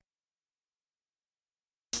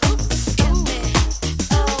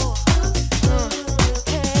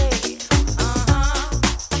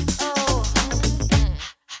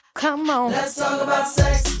Let's talk about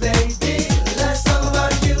sex, baby. Let's talk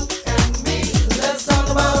about you and me. Let's talk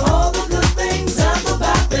about all the good things and the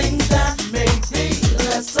bad things that may be.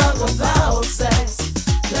 Let's talk about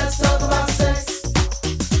sex. Let's talk about sex.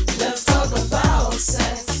 Let's talk about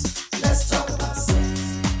sex. Let's talk about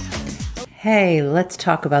sex. Hey, let's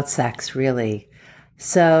talk about sex, really.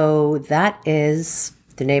 So that is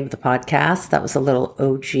the name of the podcast. That was a little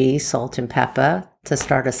OG salt and pepper to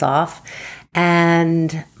start us off.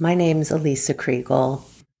 And my name is Elisa Kriegel.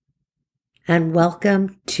 And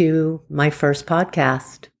welcome to my first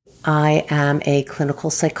podcast. I am a clinical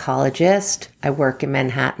psychologist. I work in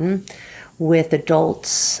Manhattan with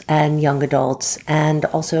adults and young adults and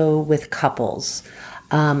also with couples.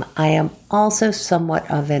 I am also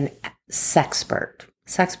somewhat of an sexpert.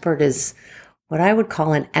 Sexpert is what I would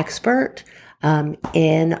call an expert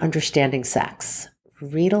in understanding sex.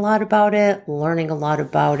 Read a lot about it, learning a lot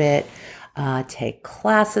about it, take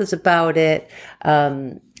classes about it,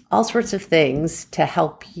 all sorts of things to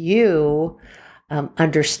help you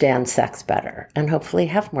understand sex better and hopefully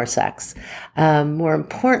have more sex. More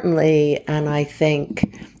importantly, and I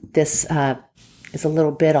think this is a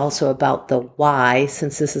little bit also about the why,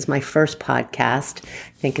 since this is my first podcast,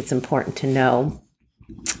 I think it's important to know.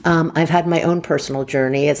 I've had my own personal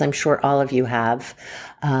journey, as I'm sure all of you have.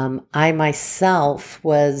 I myself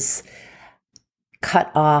was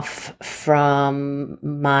cut off from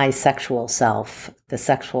my sexual self, the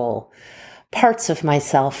sexual parts of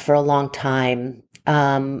myself for a long time,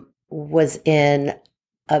 was in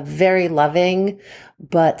a very loving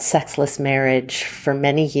but sexless marriage for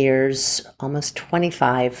many years, almost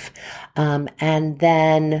 25. And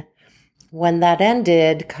then when that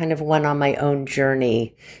ended, kind of went on my own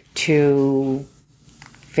journey to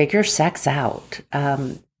figure sex out.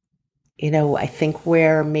 I think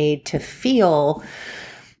we're made to feel,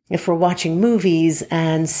 if we're watching movies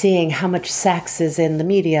and seeing how much sex is in the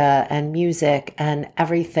media and music and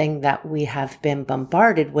everything that we have been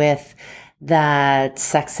bombarded with, that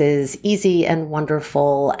sex is easy and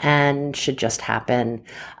wonderful and should just happen,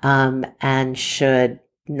 and should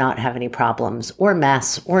not have any problems or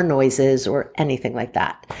mess or noises or anything like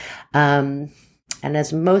that. And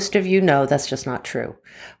as most of you know, that's just not true.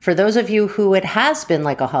 For those of you who it has been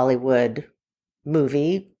like a Hollywood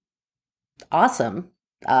movie, awesome.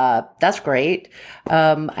 That's great.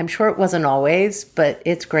 I'm sure it wasn't always, but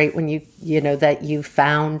it's great when you know that you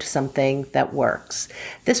found something that works.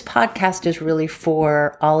 This podcast is really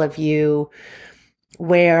for all of you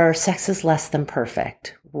where sex is less than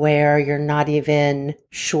perfect, where you're not even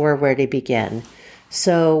sure where to begin.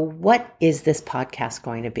 So what is this podcast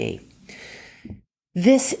going to be?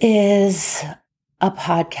 This is a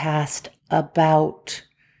podcast about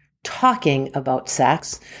talking about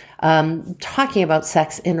sex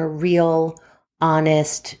in a real,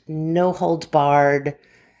 honest, no holds barred,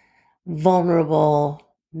 vulnerable,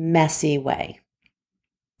 messy way.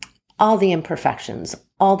 All the imperfections,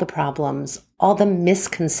 all the problems, all the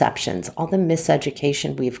misconceptions, all the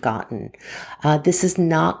miseducation we've gotten. This is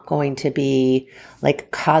not going to be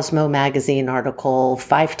like Cosmo magazine article,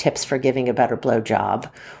 5 tips for giving a better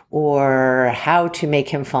blowjob, or how to make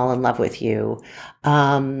him fall in love with you.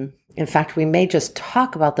 In fact, we may just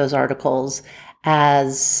talk about those articles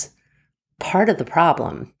as part of the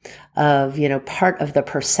problem of, part of the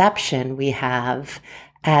perception we have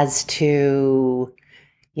as to,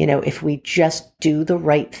 if we just do the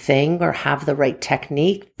right thing or have the right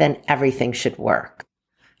technique, then everything should work.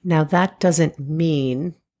 Now, that doesn't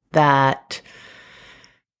mean that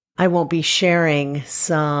I won't be sharing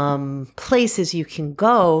some places you can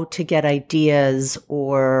go to get ideas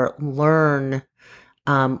or learn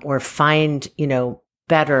or find,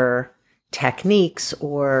 better techniques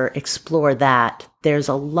or explore that. There's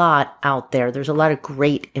a lot out there. There's a lot of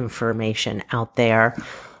great information out there.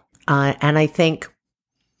 And I think,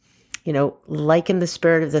 like in the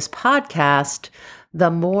spirit of this podcast, the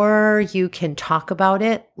more you can talk about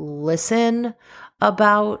it, listen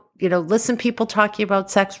people talking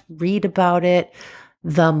about sex, read about it,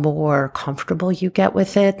 the more comfortable you get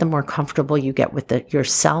with it, the more comfortable you get with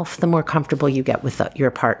yourself, the more comfortable you get with your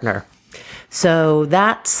partner. So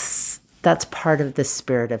that's part of the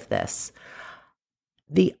spirit of this.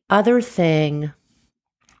 The other thing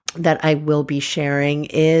that I will be sharing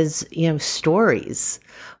is, stories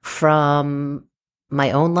from my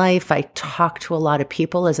own life. I talk to a lot of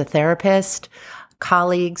people as a therapist,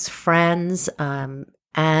 colleagues, friends,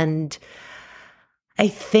 and I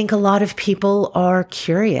think a lot of people are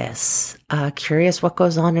curious what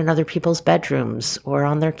goes on in other people's bedrooms or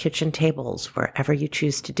on their kitchen tables, wherever you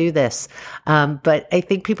choose to do this. But I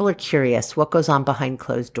think people are curious what goes on behind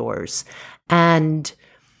closed doors. And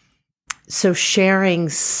So sharing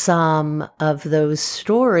some of those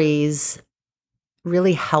stories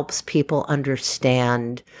really helps people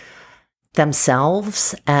understand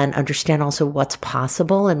themselves and understand also what's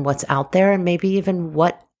possible and what's out there, and maybe even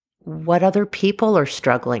what other people are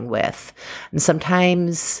struggling with. And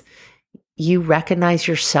sometimes you recognize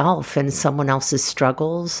yourself in someone else's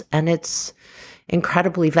struggles, and it's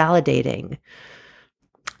incredibly validating.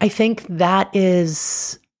 I think that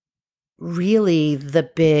is really the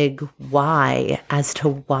big why as to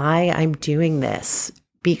why I'm doing this,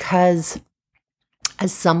 because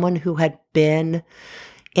as someone who had been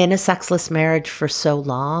in a sexless marriage for so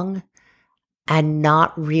long and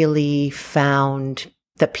not really found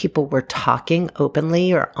that people were talking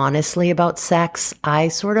openly or honestly about sex, I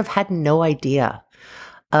sort of had no idea.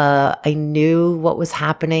 I knew what was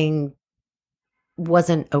happening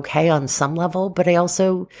wasn't okay on some level, but I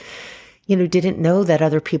also, didn't know that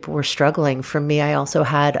other people were struggling. For me, I also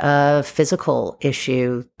had a physical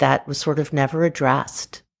issue that was sort of never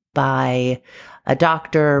addressed by a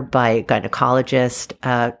doctor, by a gynecologist,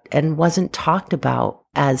 and wasn't talked about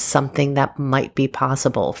as something that might be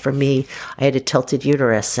possible. For me, I had a tilted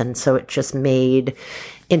uterus, and so it just made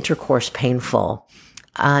intercourse painful.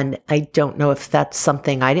 And I don't know if that's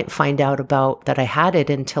something I didn't find out about that I had it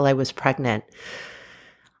until I was pregnant.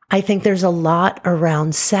 I think there's a lot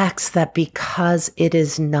around sex that because it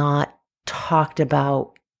is not talked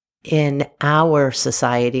about in our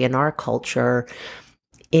society, in our culture,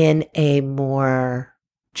 in a more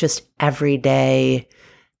just everyday,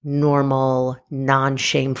 normal,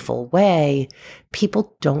 non-shameful way,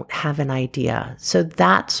 people don't have an idea. So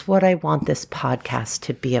that's what I want this podcast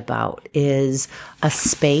to be about, is a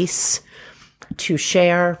space to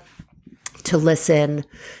share, to listen,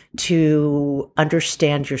 to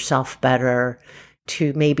understand yourself better,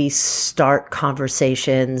 to maybe start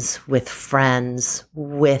conversations with friends,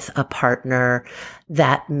 with a partner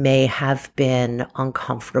that may have been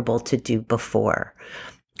uncomfortable to do before.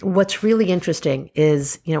 What's really interesting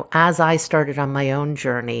is, as I started on my own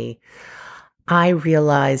journey, I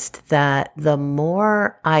realized that the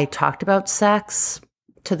more I talked about sex,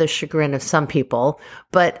 to the chagrin of some people,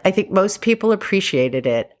 but I think most people appreciated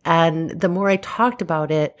it. And the more I talked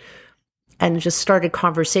about it and just started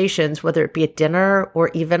conversations, whether it be at dinner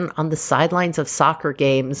or even on the sidelines of soccer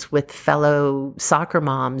games with fellow soccer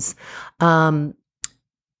moms, the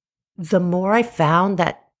more I found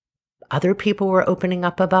that other people were opening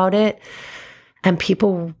up about it, and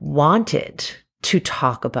people wanted to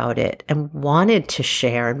talk about it and wanted to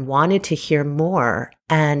share and wanted to hear more.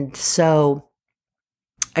 And so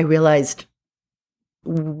I realized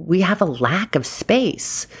we have a lack of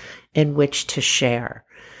space in which to share.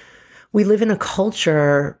 We live in a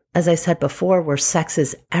culture, as I said before, where sex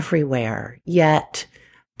is everywhere, yet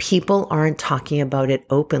people aren't talking about it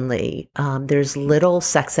openly. There's little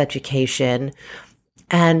sex education.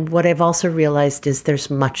 And what I've also realized is there's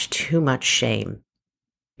much too much shame.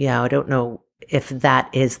 I don't know if that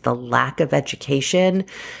is the lack of education,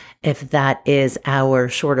 if that is our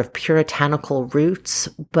sort of puritanical roots,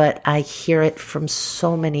 but I hear it from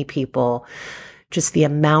so many people, just the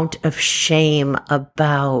amount of shame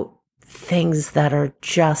about things that are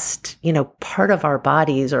just, part of our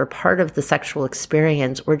bodies or part of the sexual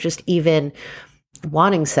experience, or just even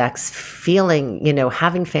wanting sex, feeling,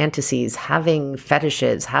 having fantasies, having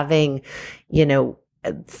fetishes, having,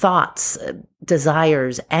 thoughts,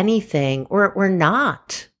 desires, anything, or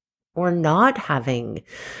not having,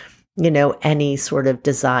 any sort of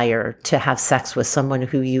desire to have sex with someone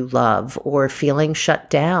who you love, or feeling shut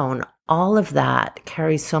down. All of that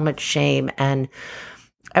carries so much shame, and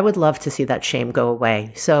I would love to see that shame go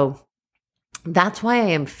away. So that's why I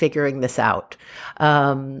am figuring this out.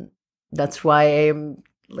 That's why I'm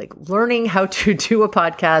learning how to do a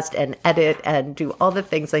podcast and edit and do all the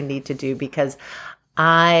things I need to do, because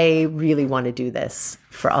I really want to do this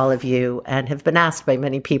for all of you and have been asked by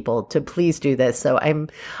many people to please do this. So I'm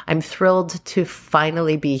thrilled to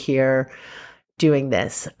finally be here doing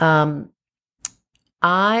this. I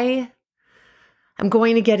am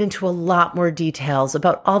going to get into a lot more details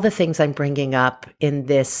about all the things I'm bringing up in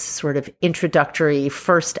this sort of introductory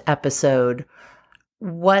first episode.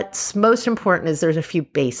 What's most important is there's a few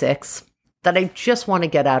basics that I just want to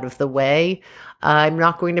get out of the way. I'm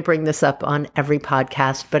not going to bring this up on every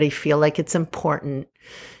podcast, but I feel like it's important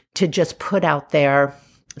to just put out there,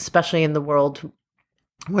 especially in the world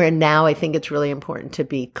where now I think it's really important to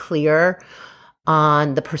be clear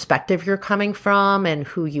on the perspective you're coming from and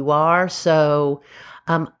who you are. So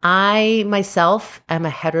I myself am a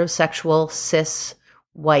heterosexual, cis,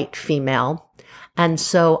 white female. And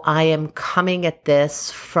so I am coming at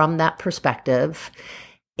this from that perspective.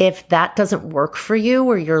 If that doesn't work for you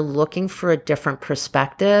or you're looking for a different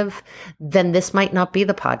perspective, then this might not be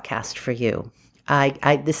the podcast for you.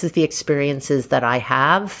 This is the experiences that I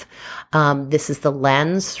have. This is the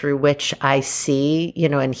lens through which I see,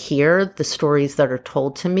 and hear the stories that are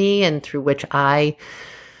told to me and through which I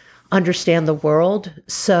understand the world.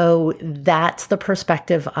 So that's the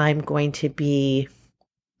perspective I'm going to be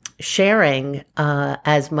sharing,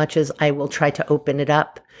 as much as I will try to open it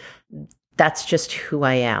up. That's just who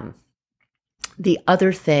I am. The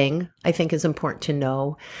other thing I think is important to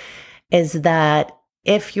know is that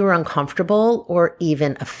if you're uncomfortable or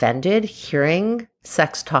even offended hearing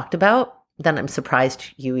sex talked about, then I'm surprised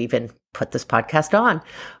you even put this podcast on.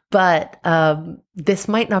 But this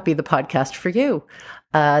might not be the podcast for you.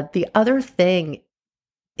 The other thing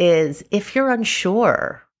is, if you're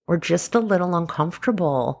unsure or just a little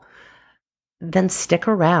uncomfortable, then stick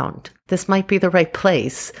around. This might be the right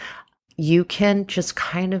place. You can just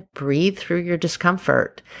kind of breathe through your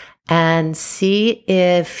discomfort and see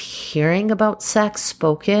if hearing about sex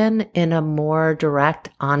spoken in a more direct,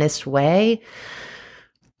 honest way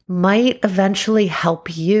might eventually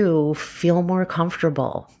help you feel more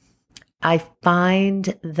comfortable. I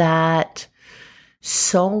find that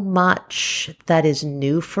so much that is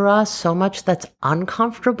new for us, so much that's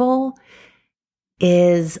uncomfortable,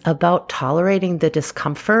 is about tolerating the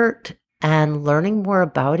discomfort and learning more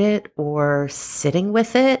about it or sitting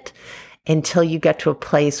with it until you get to a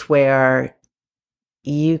place where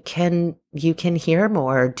you can hear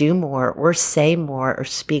more, do more, or say more, or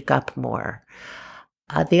speak up more.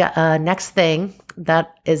 The next thing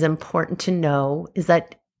that is important to know is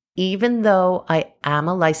that even though I am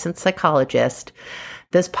a licensed psychologist,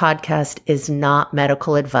 this podcast is not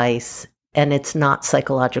medical advice and it's not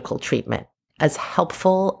psychological treatment. As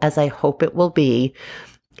helpful as I hope it will be,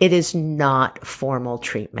 it is not formal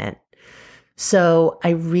treatment. So I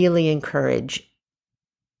really encourage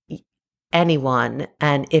anyone,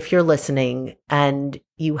 and if you're listening and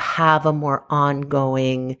you have a more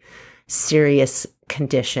ongoing serious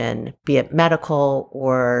condition, be it medical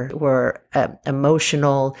or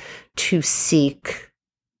emotional, to seek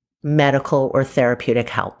medical or therapeutic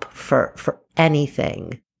help for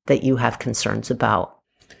anything that you have concerns about.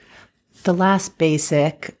 The last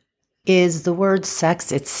basic is the word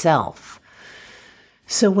sex itself.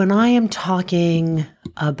 So when I am talking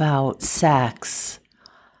about sex,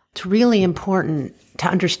 it's really important to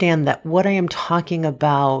understand that what I am talking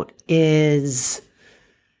about is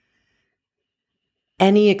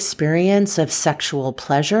any experience of sexual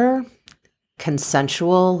pleasure,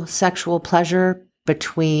 consensual sexual pleasure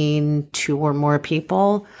between two or more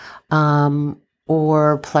people,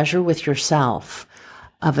 or pleasure with yourself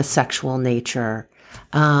of a sexual nature.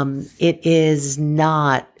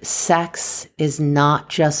 Sex is not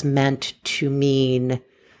just meant to mean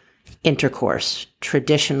intercourse,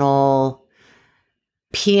 traditional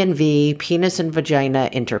P&V, penis and vagina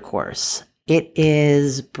intercourse. It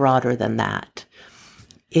is broader than that.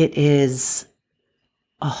 It is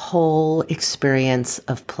a whole experience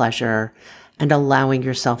of pleasure and allowing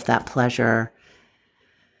yourself that pleasure,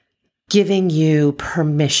 giving you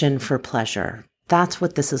permission for pleasure. That's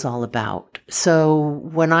what this is all about. So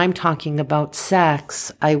when I'm talking about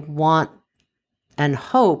sex, I want and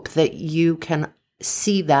hope that you can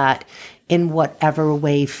see that in whatever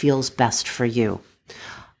way feels best for you.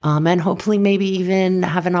 And hopefully maybe even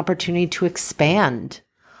have an opportunity to expand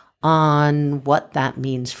on what that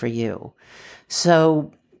means for you.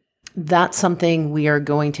 So that's something we are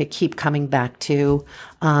going to keep coming back to.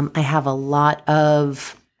 I have a lot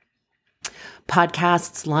of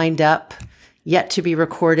podcasts lined up, yet to be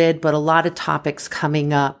recorded, but a lot of topics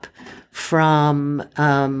coming up from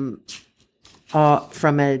a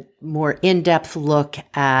more in-depth look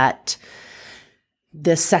at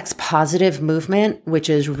the sex positive movement, which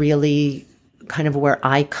is really kind of where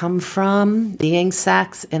I come from, being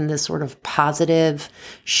sex in this sort of positive,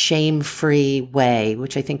 shame-free way,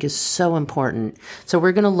 which I think is so important. So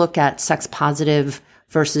we're going to look at sex positive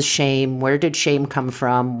versus shame. Where did shame come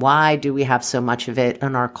from? Why do we have so much of it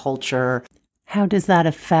in our culture? How does that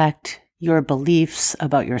affect your beliefs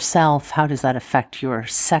about yourself? How does that affect your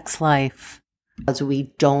sex life? As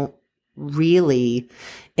we don't really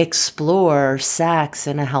explore sex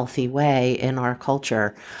in a healthy way in our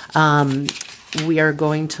culture. We are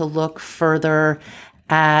going to look further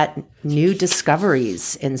at new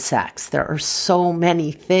discoveries in sex. There are so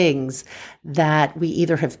many things that we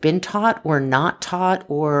either have been taught or not taught,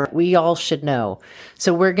 or we all should know.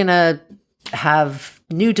 So we're going to have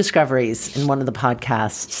new discoveries in one of the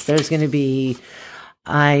podcasts.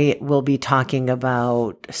 I will be talking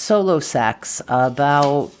about solo sex,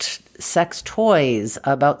 about sex toys,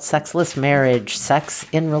 about sexless marriage, sex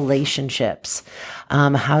in relationships,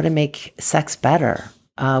 how to make sex better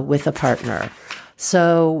with a partner.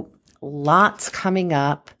 So lots coming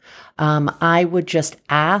up. I would just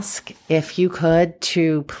ask if you could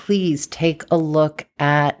to please take a look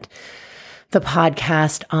at the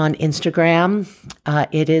podcast on Instagram.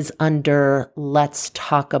 It is under Let's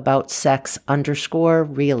Talk About Sex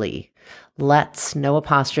 _really. Let's, no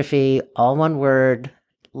apostrophe, all one word.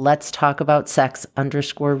 Let's Talk About Sex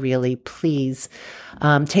 _really. Please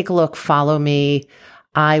take a look, follow me.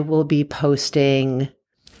 I will be posting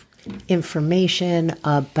information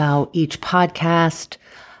about each podcast.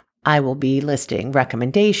 I will be listing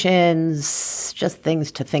recommendations, just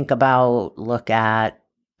things to think about, look at,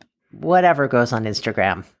 whatever goes on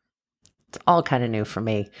Instagram. It's all kind of new for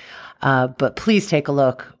me. But please take a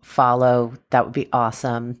look, follow. That would be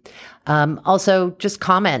awesome. Also, just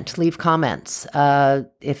comment, leave comments.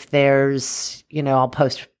 If there's, I'll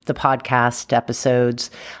post the podcast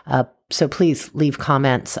episodes. So please leave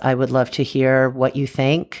comments. I would love to hear what you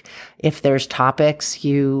think. If there's topics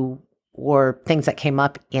or things that came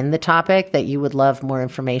up in the topic that you would love more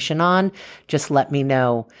information on, just let me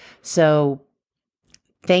know. So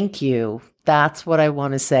thank you. That's what I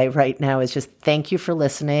want to say right now is just thank you for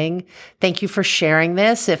listening. Thank you for sharing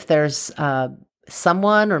this. If there's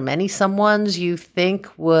someone or many someones you think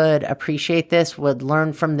would appreciate this, would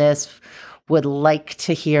learn from this, would like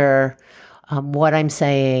to hear what I'm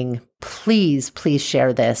saying, please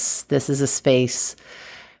share this. This is a space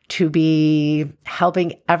to be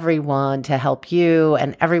helping everyone, to help you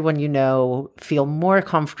and everyone you know feel more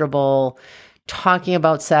comfortable talking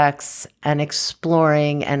about sex and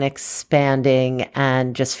exploring and expanding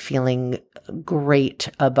and just feeling great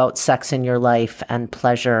about sex in your life and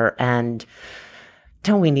pleasure. And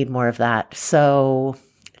don't we need more of that? So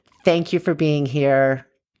thank you for being here.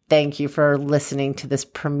 Thank you for listening to this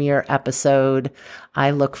premiere episode.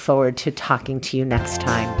 I look forward to talking to you next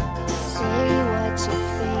time. Say what you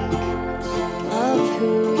think of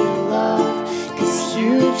who you love, 'cause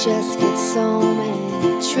you just get so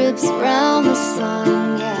many trips around the sun.